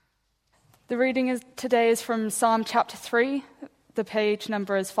The reading today is from Psalm chapter 3. The page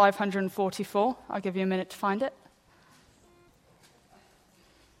number is 544. I'll give you a minute to find it.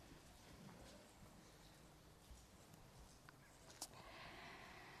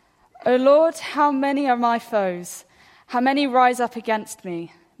 O Lord, how many are my foes? How many rise up against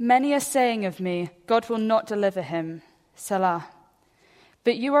me? Many are saying of me, God will not deliver him. Selah.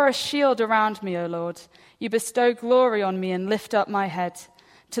 But you are a shield around me, O Lord. You bestow glory on me and lift up my head.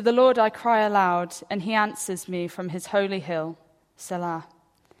 To the Lord I cry aloud, and he answers me from his holy hill. Selah.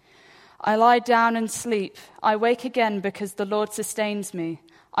 I lie down and sleep. I wake again because the Lord sustains me.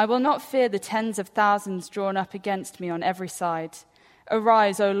 I will not fear the tens of thousands drawn up against me on every side.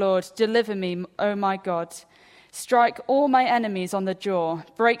 Arise, O Lord, deliver me, O my God. Strike all my enemies on the jaw.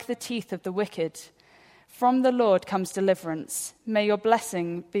 Break the teeth of the wicked. From the Lord comes deliverance. May your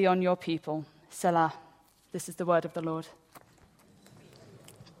blessing be on your people. Selah. This is the word of the Lord.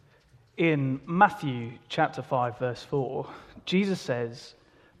 In Matthew chapter 5, verse 4, Jesus says,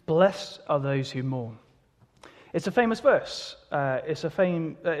 "Blessed are those who mourn." It's a famous verse. It's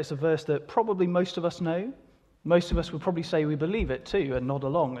a verse that probably most of us know. Most of us would probably say we believe it too and nod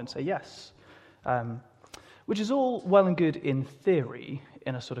along and say yes, which is all well and good in theory,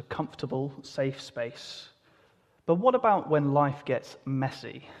 in a sort of comfortable, safe space. But what about when life gets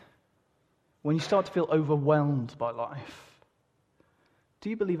messy? When you start to feel overwhelmed by life? Do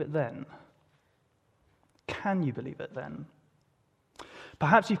you believe it then? Can you believe it then?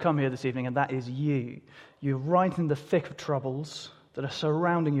 Perhaps you've come here this evening and that is you. You're right in the thick of troubles that are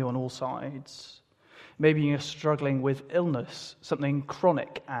surrounding you on all sides. Maybe you're struggling with illness, something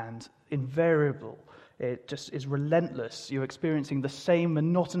chronic and invariable. It just is relentless. You're experiencing the same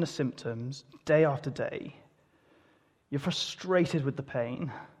monotonous symptoms day after day. You're frustrated with the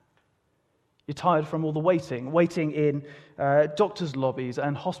pain. You're tired from all the waiting in doctors' lobbies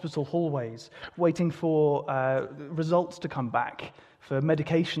and hospital hallways, waiting for results to come back, for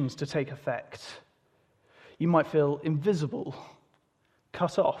medications to take effect. You might feel invisible,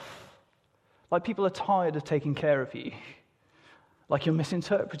 cut off, like people are tired of taking care of you, like you're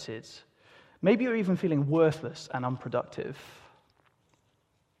misinterpreted. Maybe you're even feeling worthless and unproductive.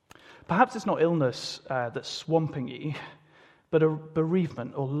 Perhaps it's not illness that's swamping you, but a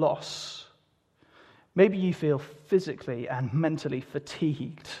bereavement or loss. Maybe you feel physically and mentally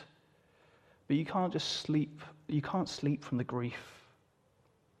fatigued, but you can't just sleep. You can't sleep from the grief.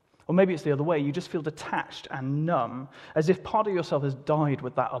 Or maybe it's the other way. You just feel detached and numb, as if part of yourself has died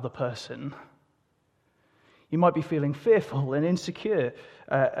with that other person. You might be feeling fearful and insecure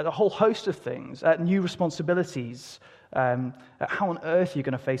at a whole host of things, at new responsibilities, at how on earth you're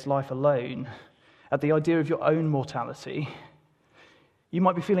going to face life alone, at the idea of your own mortality. You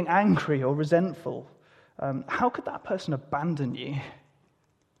might be feeling angry or resentful. How could that person abandon you?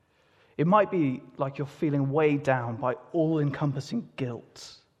 It might be like you're feeling weighed down by all-encompassing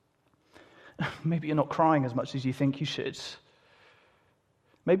guilt. Maybe you're not crying as much as you think you should.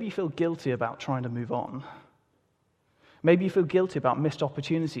 Maybe you feel guilty about trying to move on. Maybe you feel guilty about missed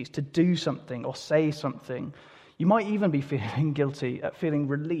opportunities to do something or say something. You might even be feeling guilty at feeling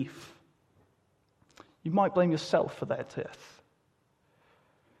relief. You might blame yourself for their death.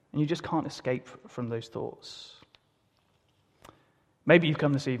 And you just can't escape from those thoughts. Maybe you've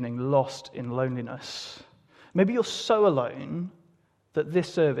come this evening lost in loneliness. Maybe you're so alone that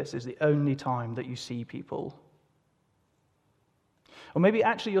this service is the only time that you see people. Or maybe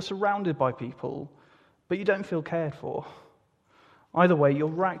actually you're surrounded by people, but you don't feel cared for. Either way, you're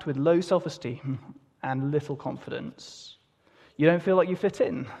racked with low self-esteem and little confidence. You don't feel like you fit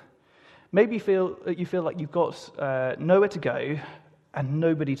in. Maybe you feel like you've got nowhere to go and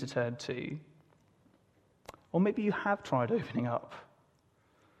nobody to turn to. Or maybe you have tried opening up,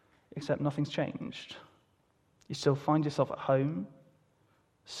 except nothing's changed. You still find yourself at home,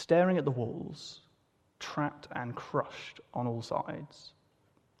 staring at the walls, trapped and crushed on all sides.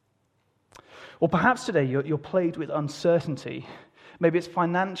 Or perhaps today you're plagued with uncertainty. Maybe it's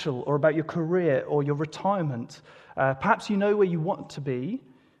financial or about your career or your retirement. Perhaps you know where you want to be,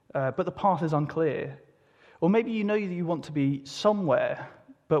 but the path is unclear. Or maybe you know that you want to be somewhere,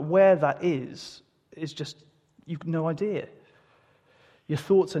 but where that is just, you've no idea. Your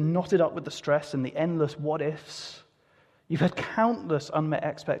thoughts are knotted up with the stress and the endless what-ifs. You've had countless unmet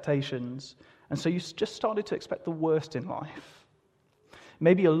expectations, and so you've just started to expect the worst in life.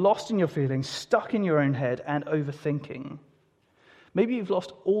 Maybe you're lost in your feelings, stuck in your own head and overthinking. Maybe you've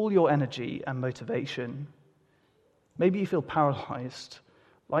lost all your energy and motivation. Maybe you feel paralyzed,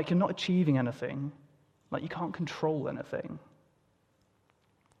 like you're not achieving anything, like you can't control anything.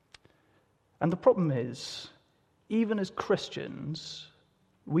 And the problem is, even as Christians,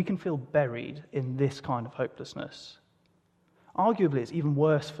 we can feel buried in this kind of hopelessness. Arguably, it's even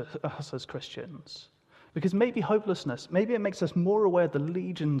worse for us as Christians, because maybe hopelessness, maybe it makes us more aware of the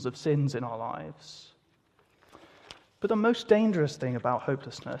legions of sins in our lives. But the most dangerous thing about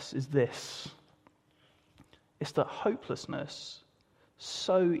hopelessness is this. It's that hopelessness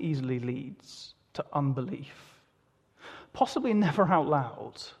so easily leads to unbelief. Possibly never out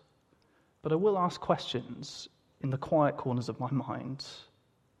loud, but I will ask questions in the quiet corners of my mind.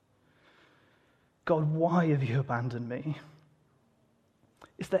 God, why have you abandoned me?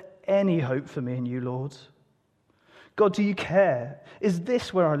 Is there any hope for me in you, Lord? God, do you care? Is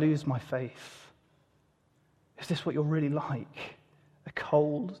this where I lose my faith? Is this what you're really like? A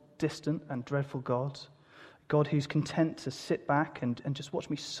cold, distant, and dreadful God? God who's content to sit back and just watch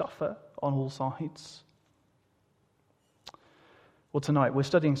me suffer on all sides? Well, tonight we're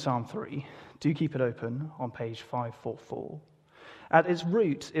studying Psalm 3. Do keep it open on page 544. At its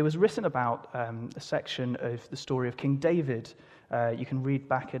root, it was written about a section of the story of King David. You can read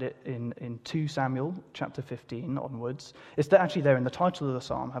back at it in 2 Samuel chapter 15 onwards. It's actually there in the title of the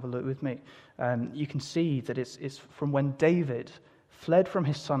psalm. Have a look with me. You can see that it's from when David fled from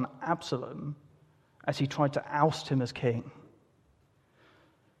his son Absalom as he tried to oust him as king.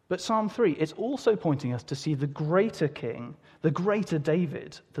 But Psalm 3, it's also pointing us to see the greater king, the greater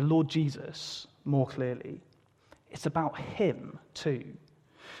David, the Lord Jesus, more clearly. It's about him too.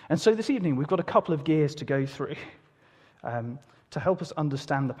 And so this evening we've got a couple of gears to go through to help us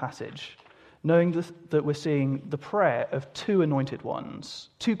understand the passage, knowing that we're seeing the prayer of 2 anointed ones,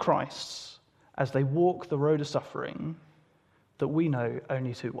 2 Christs, as they walk the road of suffering that we know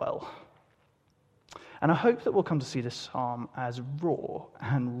only too well. And I hope that we'll come to see this psalm as raw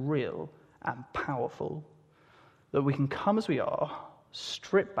and real and powerful, that we can come as we are,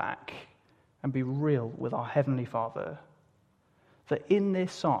 strip back, and be real with our Heavenly Father. That in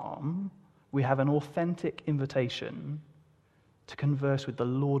this psalm, we have an authentic invitation to converse with the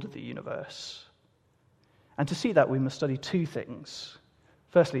Lord of the universe. And to see that, we must study 2 things.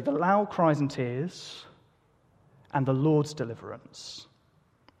 Firstly, the loud cries and tears, and the Lord's deliverance.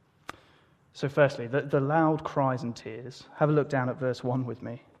 So firstly, the loud cries and tears. Have a look down at verse 1 with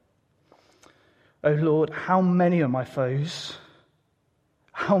me. O Lord, how many are my foes?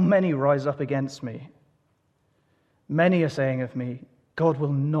 How many rise up against me? Many are saying of me, God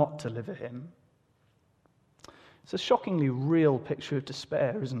will not deliver him. It's a shockingly real picture of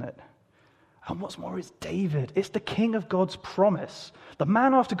despair, isn't it? And what's more, it's David. It's the king of God's promise, the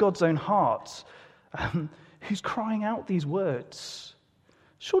man after God's own heart, who's crying out these words.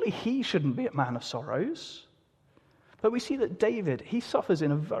 Surely he shouldn't be a man of sorrows. But we see that David, he suffers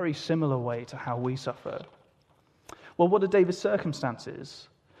in a very similar way to how we suffer. Well, what are David's circumstances?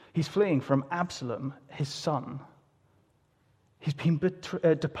 He's fleeing from Absalom, his son. He's been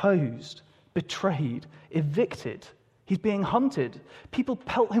deposed, betrayed, evicted. He's being hunted. People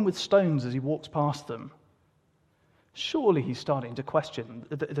pelt him with stones as he walks past them. Surely he's starting to question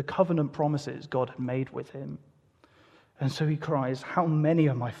the covenant promises God had made with him. And so he cries, how many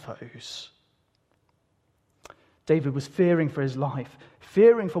are my foes? David was fearing for his life,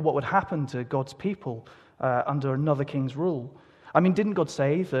 fearing for what would happen to God's people under another king's rule. I mean, didn't God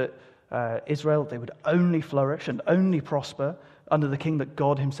say that Israel, they would only flourish and only prosper under the king that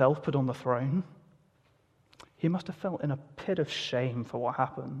God himself put on the throne? He must have felt in a pit of shame for what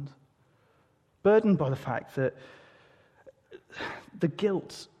happened, burdened by the fact that the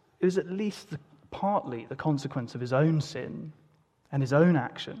guilt is at least partly the consequence of his own sin and his own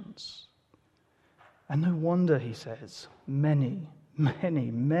actions. And no wonder, he says, many,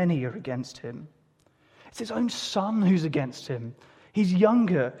 many, many are against him. It's his own son who's against him. He's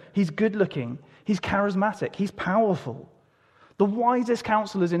younger, he's good-looking, he's charismatic, he's powerful. The wisest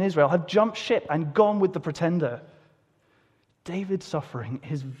counselors in Israel have jumped ship and gone with the pretender. David's suffering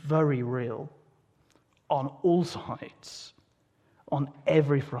is very real on all sides, on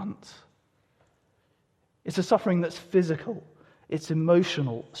every front. It's a suffering that's physical, it's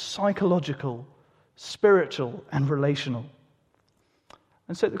emotional, psychological, spiritual, and relational.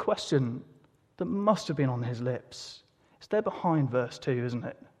 And so the question that must have been on his lips is there behind verse 2, isn't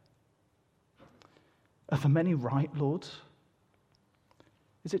it? Are the many right, Lord?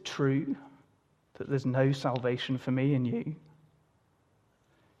 Is it true that there's no salvation for me in you?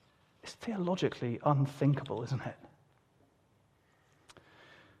 It's theologically unthinkable, isn't it?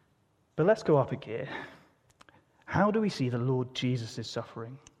 But let's go up a gear. How do we see the Lord Jesus'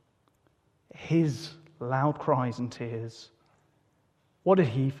 suffering? His loud cries and tears. What did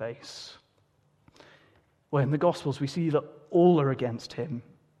he face? Well, in the Gospels, we see that all are against him.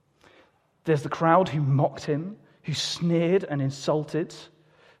 There's the crowd who mocked him, who sneered and insulted.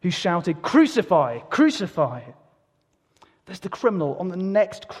 who shouted, "Crucify, crucify." There's the criminal on the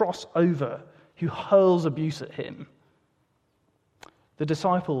next cross over who hurls abuse at him. The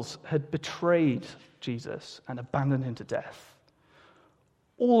disciples had betrayed Jesus and abandoned him to death.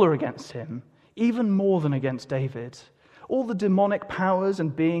 All are against him, even more than against David. All the demonic powers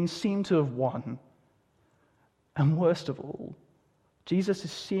and beings seem to have won. And worst of all, Jesus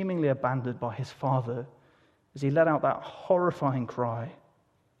is seemingly abandoned by his Father as he let out that horrifying cry,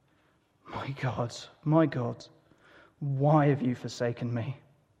 my God, why have you forsaken me?"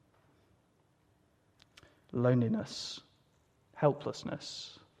 Loneliness,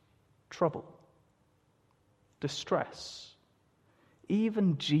 helplessness, trouble, distress.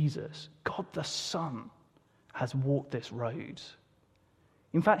 Even Jesus, God the Son, has walked this road.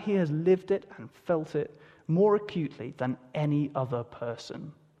 In fact, he has lived it and felt it more acutely than any other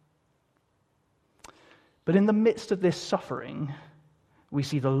person. But in the midst of this suffering, we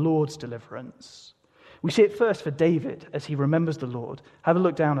see the Lord's deliverance. We see it first for David as he remembers the Lord. Have a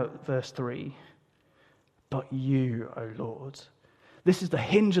look down at verse 3. "But you, O Lord." This is the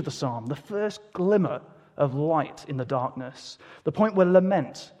hinge of the psalm, the first glimmer of light in the darkness, the point where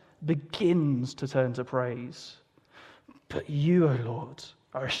lament begins to turn to praise. "But you, O Lord,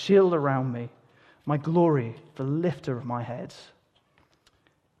 are a shield around me, my glory, the lifter of my head."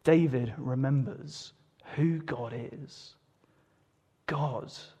 David remembers who God is.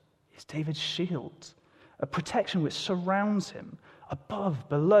 God is David's shield, a protection which surrounds him, above,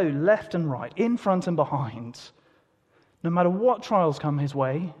 below, left and right, in front and behind. No matter what trials come his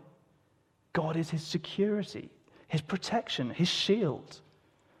way, God is his security, his protection, his shield.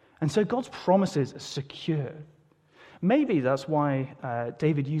 And so God's promises are secure. Maybe that's why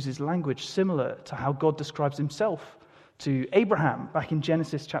David uses language similar to how God describes himself to Abraham back in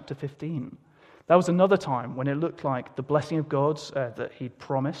Genesis chapter 15. That was another time when it looked like the blessing of God that he'd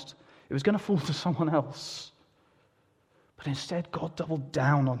promised, it was going to fall to someone else. But instead, God doubled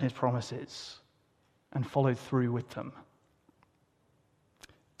down on his promises and followed through with them.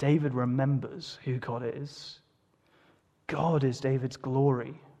 David remembers who God is. God is David's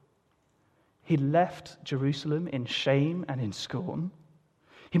glory. He left Jerusalem in shame and in scorn.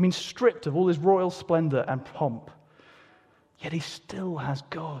 He'd been stripped of all his royal splendor and pomp. Yet he still has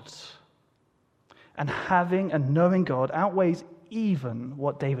God. And having and knowing God outweighs even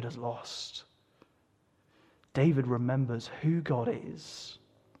what David has lost. David remembers who God is.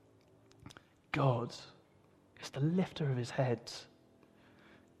 God is the lifter of his head.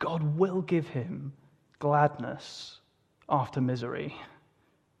 God will give him gladness after misery.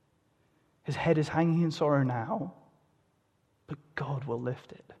 His head is hanging in sorrow now, but God will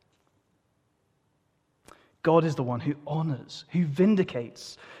lift it. God is the one who honors, who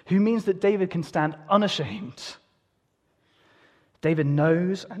vindicates, who means that David can stand unashamed. David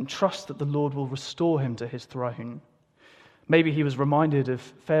knows and trusts that the Lord will restore him to his throne. Maybe he was reminded of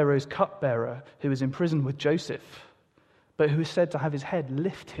Pharaoh's cupbearer who was imprisoned with Joseph, but who was said to have his head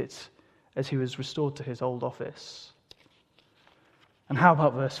lifted as he was restored to his old office. And how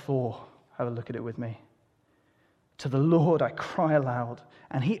about verse 4? Have a look at it with me. "To the Lord I cry aloud,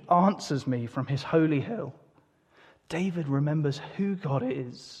 and he answers me from his holy hill." David remembers who God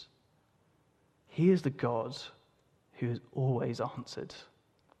is. He is the God who has always answered.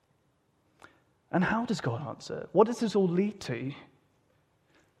 And how does God answer? What does this all lead to?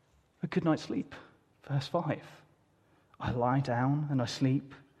 A good night's sleep. Verse 5. "I lie down and I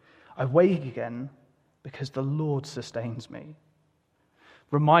sleep. I wake again because the Lord sustains me."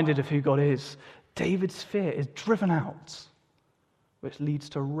 Reminded of who God is, David's fear is driven out, which leads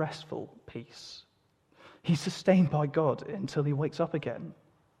to restful peace. He's sustained by God until he wakes up again.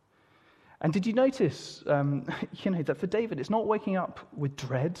 And did you notice, that for David, it's not waking up with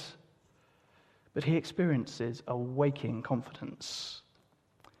dread, but he experiences a waking confidence.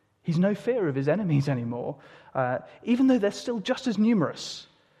 He's no fear of his enemies anymore, even though they're still just as numerous,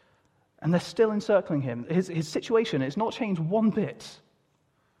 and they're still encircling him. His situation has not changed one bit.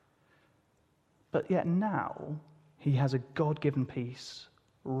 But yet now, he has a God-given peace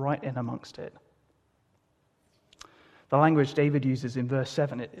right in amongst it. The language David uses in verse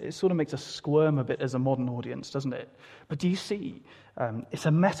 7, it sort of makes us squirm a bit as a modern audience, doesn't it? But do you see, it's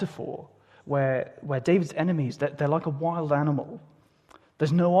a metaphor where David's enemies, they're like a wild animal.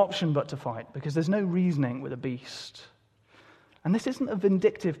 There's no option but to fight because there's no reasoning with a beast. And this isn't a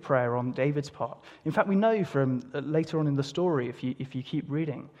vindictive prayer on David's part. In fact, we know from later on in the story, if you keep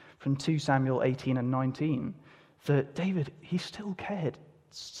reading, from 2 Samuel 18 and 19, that David, he still cared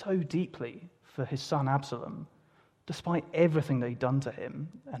so deeply for his son Absalom, despite everything that he'd done to him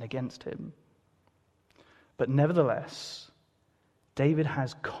and against him. But nevertheless, David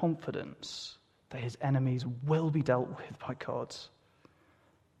has confidence that his enemies will be dealt with by God.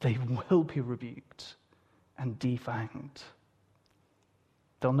 They will be rebuked and defanged.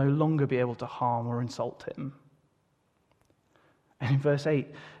 They'll no longer be able to harm or insult him. And in verse 8,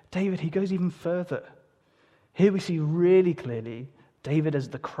 David, he goes even further. Here we see really clearly David as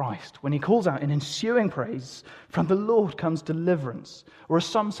the Christ. When he calls out in ensuing praise, from the Lord comes deliverance. Or as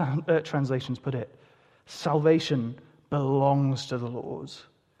some translations put it, salvation belongs to the Lord.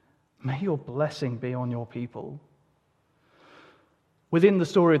 May your blessing be on your people. Within the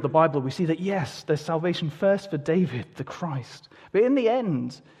story of the Bible, we see that yes, there's salvation first for David, the Christ. But in the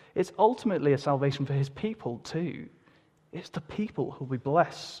end, it's ultimately a salvation for his people too. It's the people who will be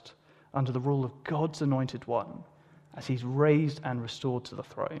blessed under the rule of God's anointed one as he's raised and restored to the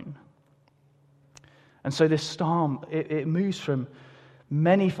throne. And so this psalm, it moves from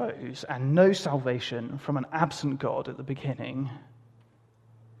many foes and no salvation from an absent God at the beginning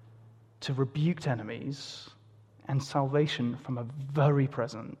to rebuked enemies and salvation from a very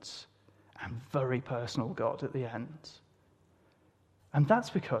present and very personal God at the end. And that's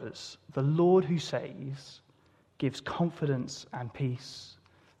because the Lord who saves gives confidence and peace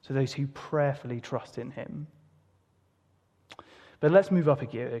to those who prayerfully trust in him. But let's move up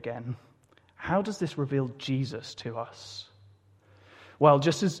again. How does this reveal Jesus to us? Well,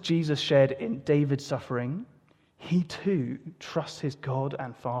 just as Jesus shared in David's suffering, he too trusts his God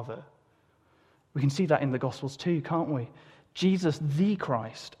and Father. We can see that in the Gospels too, can't we? Jesus, the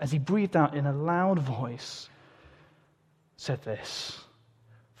Christ, as he breathed out in a loud voice, said this,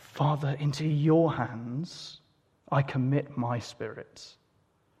 "Father, into your hands I commit my spirit."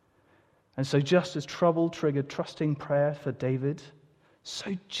 And so just as trouble triggered trusting prayer for David,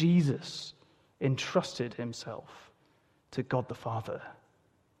 so Jesus entrusted himself to God the Father.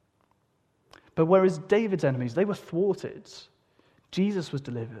 But whereas David's enemies, they were thwarted, Jesus was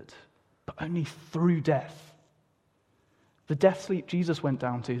delivered, but only through death. The death sleep Jesus went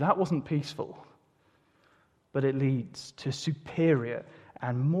down to, that wasn't peaceful, but it leads to superior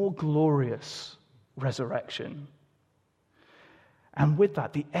and more glorious resurrection. And with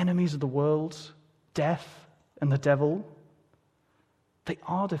that, the enemies of the world, death and the devil, they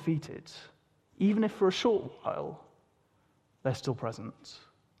are defeated, even if for a short while they're still present.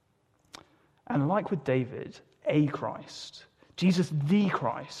 And like with David, a Christ, Jesus the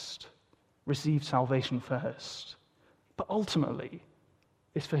Christ, received salvation first, but ultimately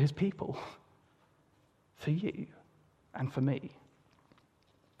it's for his people, for you and for me.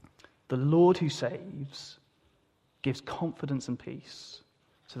 The Lord who saves gives confidence and peace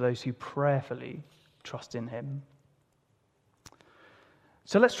to those who prayerfully trust in him.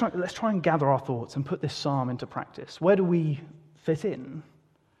 So let's try and gather our thoughts and put this psalm into practice. Where do we fit in?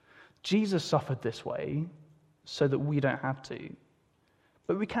 Jesus suffered this way so that we don't have to.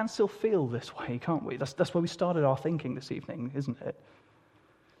 But we can still feel this way, can't we? That's where we started our thinking this evening, isn't it?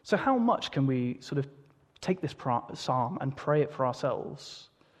 So how much can we sort of take this psalm and pray it for ourselves?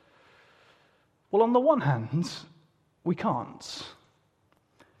 Well, on the one hand, we can't.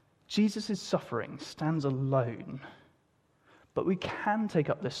 Jesus' suffering stands alone. But we can take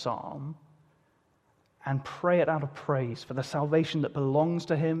up this psalm and pray it out of praise for the salvation that belongs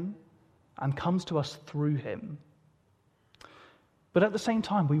to him and comes to us through him. But at the same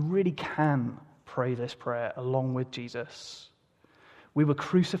time, we really can pray this prayer along with Jesus. We were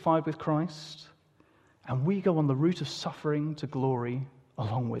crucified with Christ, and we go on the route of suffering to glory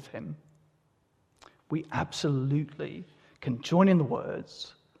along with him. We absolutely can join in the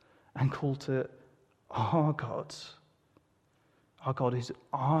words and call to our God. Our God is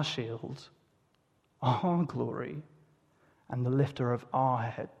our shield, our glory, and the lifter of our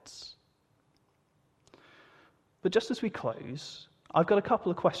heads. But just as we close, I've got a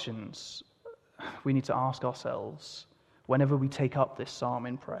couple of questions we need to ask ourselves whenever we take up this psalm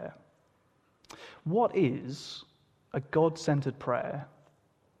in prayer. What is a God-centered prayer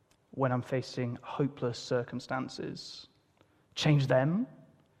when I'm facing hopeless circumstances? Change them?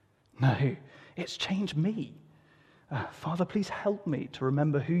 No, it's change me. Father, please help me to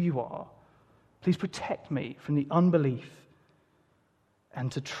remember who you are. Please protect me from the unbelief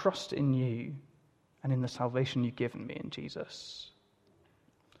and to trust in you and in the salvation you've given me in Jesus.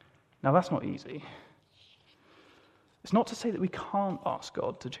 Now, that's not easy. It's not to say that we can't ask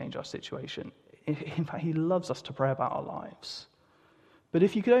God to change our situation. In fact, he loves us to pray about our lives. But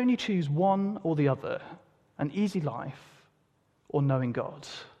if you could only choose one or the other, an easy life or knowing God,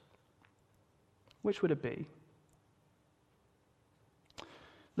 which would it be?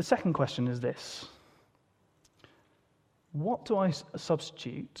 The second question is this: what do I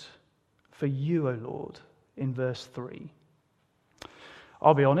substitute for you, O Lord, in verse 3?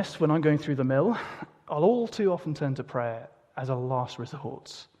 I'll be honest, when I'm going through the mill, I'll all too often turn to prayer as a last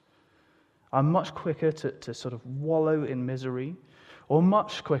resort. I'm much quicker to sort of wallow in misery, or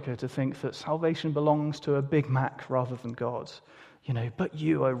much quicker to think that salvation belongs to a Big Mac rather than God. But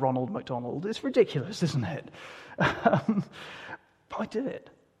you, oh Ronald McDonald, it's ridiculous, isn't it? But I do it.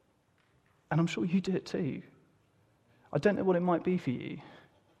 And I'm sure you do it too. I don't know what it might be for you.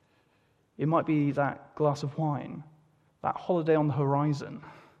 It might be that glass of wine, that holiday on the horizon,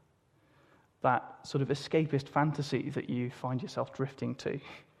 that sort of escapist fantasy that you find yourself drifting to.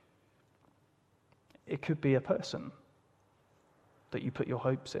 It could be a person that you put your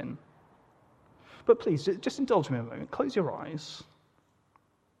hopes in. But please, just indulge me a moment. Close your eyes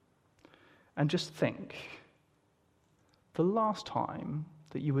and just think. The last time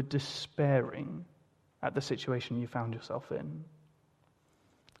that you were despairing at the situation you found yourself in,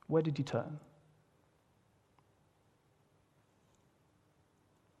 where did you turn?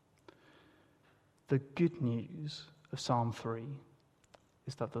 The good news of Psalm 3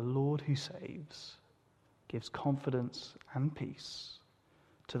 is that the Lord who saves gives confidence and peace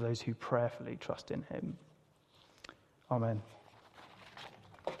to those who prayerfully trust in him. Amen.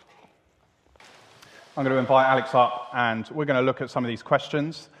 I'm going to invite Alex up, and we're going to look at some of these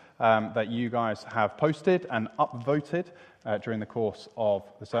questions that you guys have posted and upvoted during the course of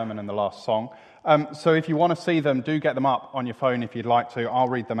the sermon and the last song. So if you want to see them, do get them up on your phone if you'd like to. I'll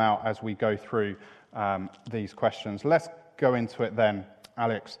read them out as we go through these questions. Let's go into it then,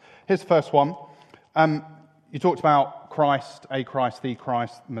 Alex. Here's the first one. You talked about Christ, the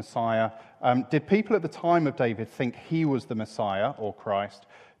Christ, Messiah. Did people at the time of David think he was the Messiah or Christ?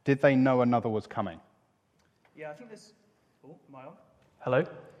 Did they know another was coming? Yeah, I think there's... Oh, am I on? Hello?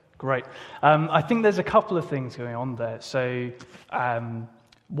 Great. I think there's a couple of things going on there. So,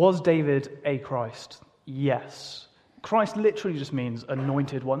 was David a Christ? Yes. Christ literally just means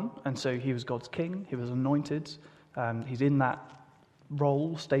anointed one, and so he was God's king, he was anointed, he's in that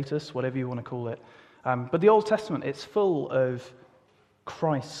role, status, whatever you want to call it. But the Old Testament, it's full of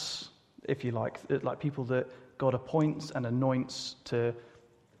Christs, if you like people that God appoints and anoints to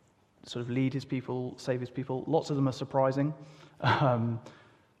sort of lead his people, save his people. Lots of them are surprising. I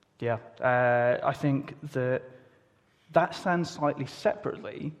think that stands slightly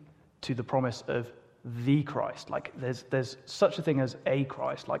separately to the promise of the Christ. Like there's such a thing as a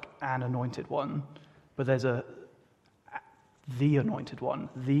Christ, like an anointed one, but there's the anointed one,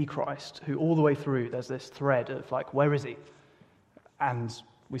 the Christ, who all the way through there's this thread of like, where is he? And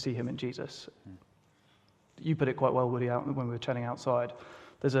we see him in Jesus. You put it quite well, Woody, out when we were chatting outside.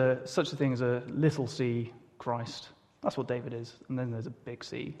 There's such a thing as a little c Christ. That's what David is. And then there's a big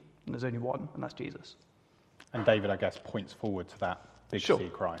C, and there's only one, and that's Jesus. And David, I guess, points forward to that big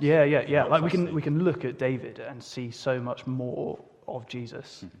C Christ. Yeah. Like we can look at David and see so much more of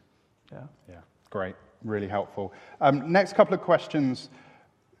Jesus. Mm-hmm. Yeah, great. Really helpful. Next couple of questions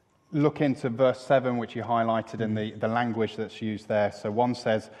look into verse 7, which you highlighted in the language that's used there. So one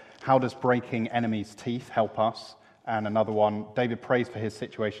says, how does breaking enemies' teeth help us? And another one, David prays for his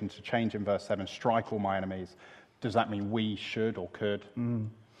situation to change in verse 7, strike all my enemies. Does that mean we should or could?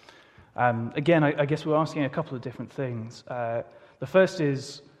 Again, I guess we're asking a couple of different things. The first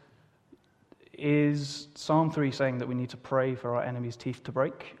is Psalm 3 saying that we need to pray for our enemies' teeth to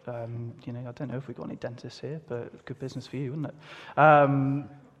break? I don't know if we've got any dentists here, but good business for you, wouldn't it?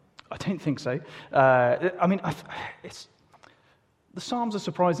 I don't think so. The Psalms are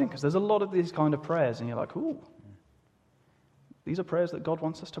surprising because there's a lot of these kind of prayers, and you're like, ooh, these are prayers that God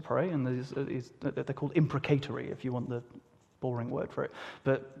wants us to pray, and they're called imprecatory, if you want the boring word for it.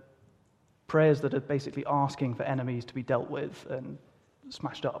 But prayers that are basically asking for enemies to be dealt with and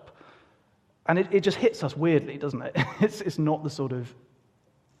smashed up. And it just hits us weirdly, doesn't it? It's not the sort of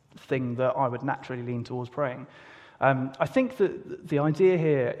thing that I would naturally lean towards praying. I think that the idea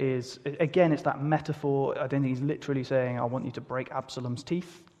here is, again, it's that metaphor. I don't think he's literally saying, I want you to break Absalom's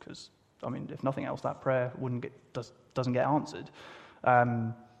teeth, because, if nothing else, that prayer doesn't get answered,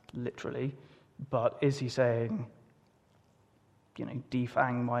 literally. But is he saying,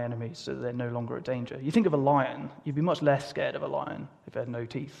 defang my enemies so that they're no longer a danger? You think of a lion, you'd be much less scared of a lion if it had no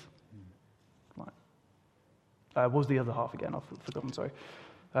teeth. What was the other half again? I've forgotten, sorry.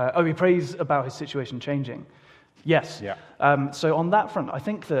 He prays about his situation changing. Yes. Yeah. So on that front, I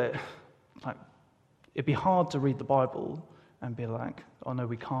think that it'd be hard to read the Bible and be like, oh no,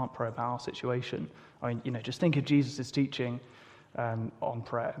 we can't pray about our situation. Just think of Jesus' teaching on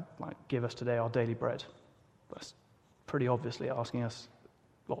prayer, like, give us today our daily bread. That's pretty obviously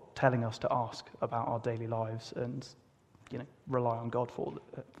telling us to ask about our daily lives and, rely on God for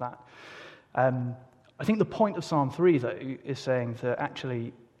that. I think the point of Psalm 3, though, is saying that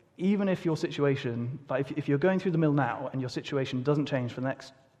actually, even if your situation, like if you're going through the mill now and your situation doesn't change for the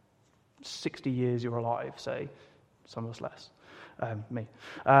next 60 years you're alive, say, some of us less, me,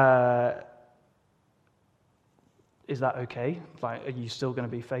 is that okay? Like, are you still going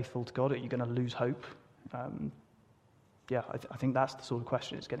to be faithful to God? Are you going to lose hope? I think that's the sort of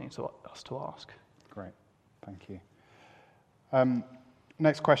question it's getting us to ask. Great, thank you.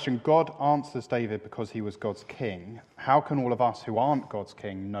 Next question. God answers David because he was God's king. How can all of us who aren't God's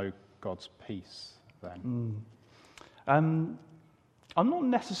king know God's peace then? I'm not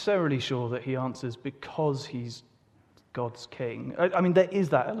necessarily sure that he answers because he's God's king. I mean, there is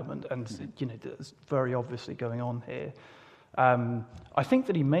that element, and there's very obviously going on here. I think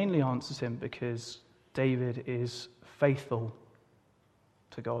that he mainly answers him because David is faithful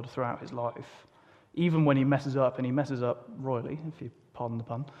to God throughout his life. Even when he messes up, and he messes up royally, if you pardon the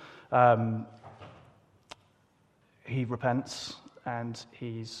pun, he repents, and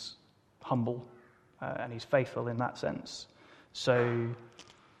he's humble, and he's faithful in that sense. So,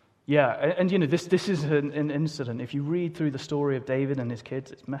 yeah, and this is an incident. If you read through the story of David and his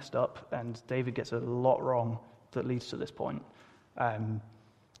kids, it's messed up, and David gets a lot wrong that leads to this point. And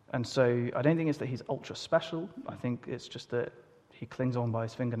so I don't think it's that he's ultra special. I think it's just that he clings on by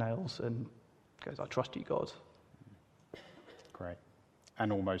his fingernails and goes, I trust you, God. Great.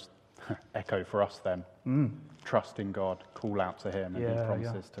 And almost echo for us then. Trust in God, call out to him, and he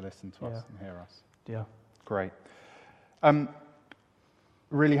promises to listen to us and hear us. Yeah. Great.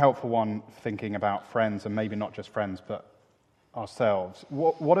 Really helpful one, thinking about friends, and maybe not just friends, but ourselves.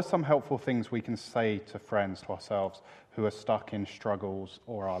 What are some helpful things we can say to friends, to ourselves, who are stuck in struggles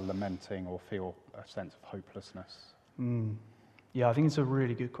or are lamenting or feel a sense of hopelessness? Yeah, I think it's a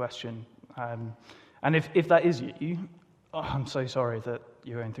really good question. And if that is you, I'm so sorry that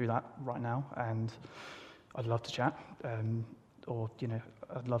you're going through that right now, and I'd love to chat, or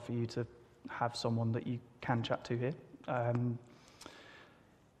I'd love for you to have someone that you can chat to here.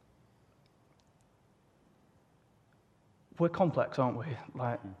 We're complex, aren't we?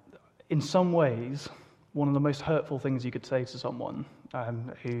 Like, in some ways, one of the most hurtful things you could say to someone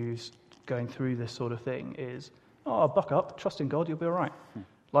who's going through this sort of thing is, "Oh, buck up, trust in God, you'll be all right."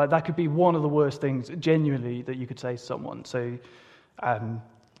 Like, that could be one of the worst things, genuinely, that you could say to someone. So,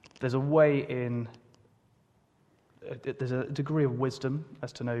 there's a way in. There's a degree of wisdom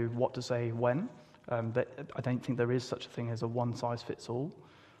as to know what to say when. That I don't think there is such a thing as a one-size-fits-all.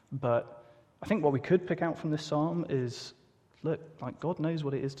 But I think what we could pick out from this psalm is, look, like, God knows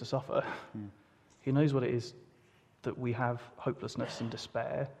what it is to suffer. He knows what it is that we have hopelessness and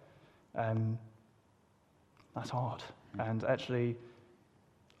despair. That's hard. And actually,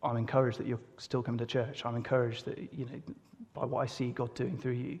 I'm encouraged that you're still coming to church. I'm encouraged that, by what I see God doing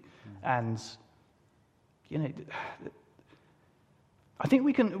through you. And, I think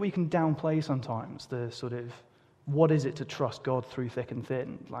we can downplay sometimes the sort of, what is it to trust God through thick and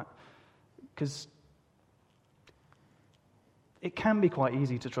thin? Like, because it can be quite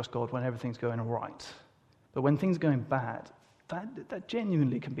easy to trust God when everything's going all right. But when things are going bad, that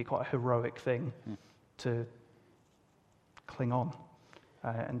genuinely can be quite a heroic thing to cling on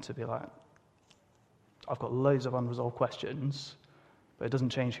and to be like, I've got loads of unresolved questions, but it doesn't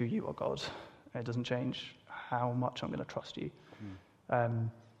change who you are, God. It doesn't change how much I'm going to trust you.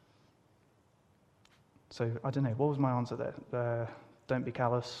 So, I don't know, what was my answer there? Don't be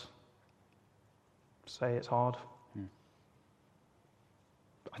callous. Say it's hard.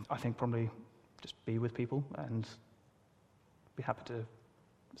 I think probably just be with people and be happy to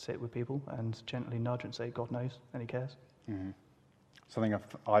sit with people and gently nudge and say, God knows and he cares. Something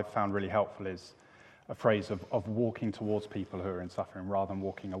I've found really helpful is a phrase of walking towards people who are in suffering rather than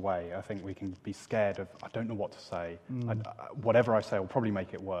walking away. I think we can be scared of, I don't know what to say. Whatever I say will probably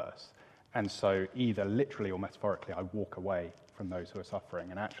make it worse. And so either literally or metaphorically, I walk away from those who are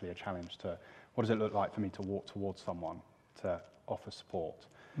suffering, and actually a challenge to, what does it look like for me to walk towards someone to offer support?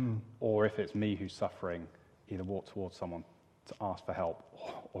 Or if it's me who's suffering, either walk towards someone to ask for help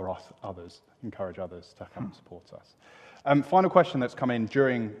or ask others, encourage others to come and support us. Final question that's come in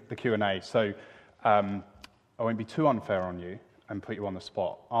during the Q&A. So I won't be too unfair on you and put you on the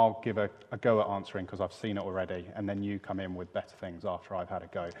spot. I'll give a go at answering because I've seen it already, and then you come in with better things after I've had a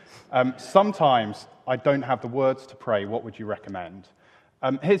go. Sometimes I don't have the words to pray. What would you recommend?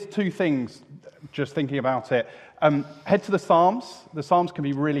 Here's two things, just thinking about it. Head to the Psalms. The Psalms can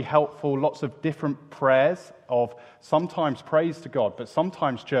be really helpful. Lots of different prayers of sometimes praise to God, but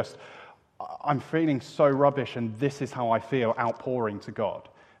sometimes just, I'm feeling so rubbish and this is how I feel, outpouring to God.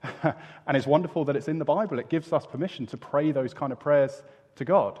 And it's wonderful that it's in the Bible. It gives us permission to pray those kind of prayers to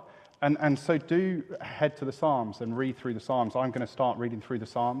God. And so do head to the Psalms and read through the Psalms. I'm going to start reading through the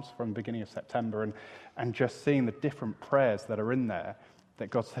Psalms from the beginning of September and just seeing the different prayers that are in there that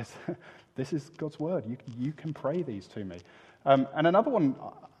God says, this is God's word. You can pray these to me. And another one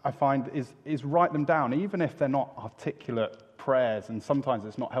I find is write them down, even if they're not articulate prayers. And sometimes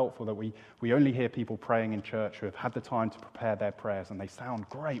it's not helpful that we only hear people praying in church who have had the time to prepare their prayers and they sound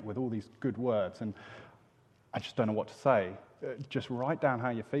great with all these good words. And I just don't know what to say. Just write down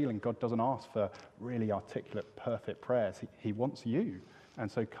how you're feeling. God doesn't ask for really articulate, perfect prayers. He wants you. And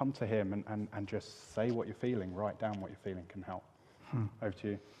so come to him and just say what you're feeling. Write down what you're feeling can help. Over to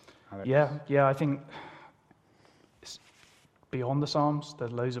you, Alex. Yeah, I think it's beyond the Psalms, there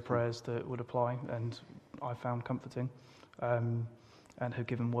are loads of prayers that would apply, and I found comforting and have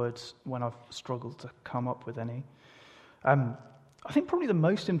given words when I've struggled to come up with any. I think probably the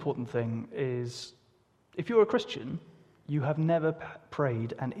most important thing is, if you're a Christian, you have never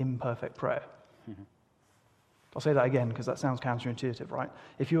prayed an imperfect prayer. I'll say that again because that sounds counterintuitive, right?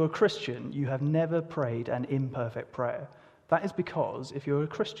 If you're a Christian, you have never prayed an imperfect prayer. That is because if you're a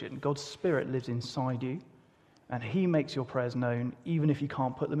Christian, God's Spirit lives inside you, and he makes your prayers known, even if you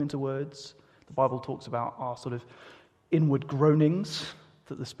can't put them into words. The Bible talks about our sort of inward groanings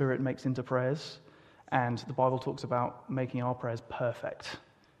that the Spirit makes into prayers, and the Bible talks about making our prayers perfect.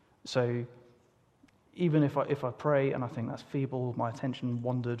 So even if I pray and I think that's feeble, my attention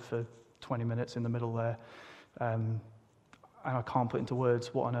wandered for 20 minutes in the middle there, and I can't put into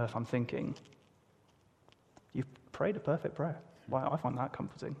words what on earth I'm thinking, you've prayed a perfect prayer. Well, I find that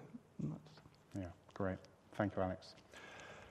comforting. Yeah, great. Thank you, Alex.